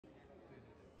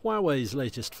Huawei's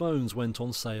latest phones went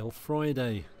on sale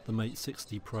Friday. The Mate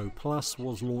 60 Pro Plus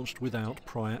was launched without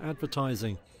prior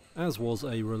advertising, as was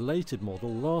a related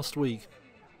model last week.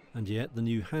 And yet the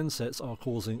new handsets are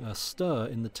causing a stir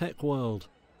in the tech world.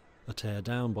 A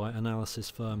teardown by analysis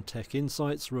firm Tech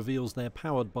Insights reveals they're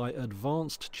powered by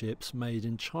advanced chips made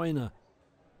in China.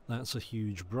 That's a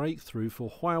huge breakthrough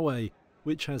for Huawei,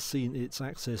 which has seen its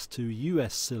access to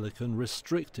US silicon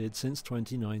restricted since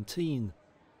 2019.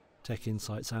 Tech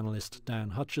Insights analyst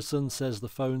Dan Hutchison says the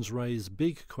phones raise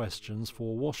big questions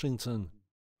for Washington.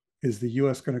 Is the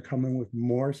U.S. going to come in with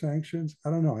more sanctions? I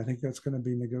don't know. I think that's going to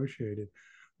be negotiated,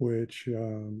 which,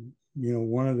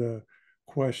 one of the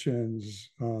questions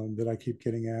that I keep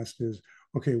getting asked is,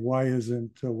 okay, why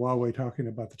isn't Huawei talking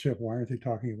about the chip? Why aren't they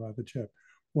talking about the chip?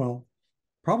 Well,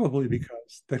 probably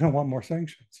because they don't want more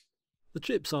sanctions. The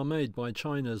chips are made by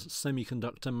China's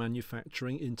Semiconductor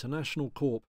Manufacturing International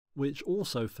Corp, which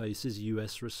also faces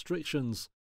US restrictions.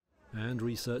 And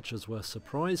researchers were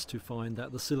surprised to find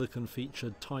that the silicon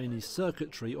featured tiny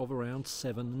circuitry of around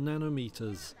 7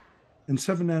 nanometers. And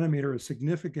 7 nanometer is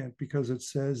significant because it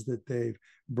says that they've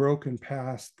broken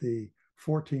past the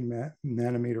 14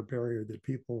 nanometer barrier that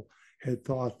people had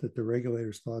thought, that the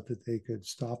regulators thought that they could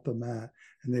stop them at,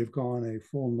 and they've gone a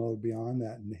full node beyond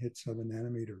that and hit 7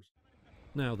 nanometers.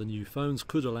 Now the new phones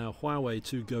could allow Huawei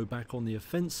to go back on the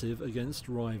offensive against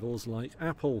rivals like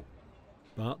Apple.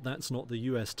 But that's not the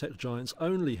US tech giant's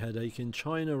only headache in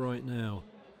China right now.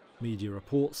 Media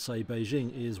reports say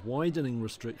Beijing is widening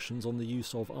restrictions on the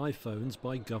use of iPhones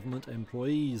by government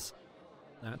employees.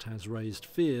 That has raised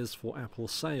fears for Apple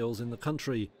sales in the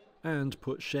country and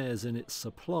put shares in its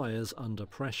suppliers under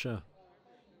pressure.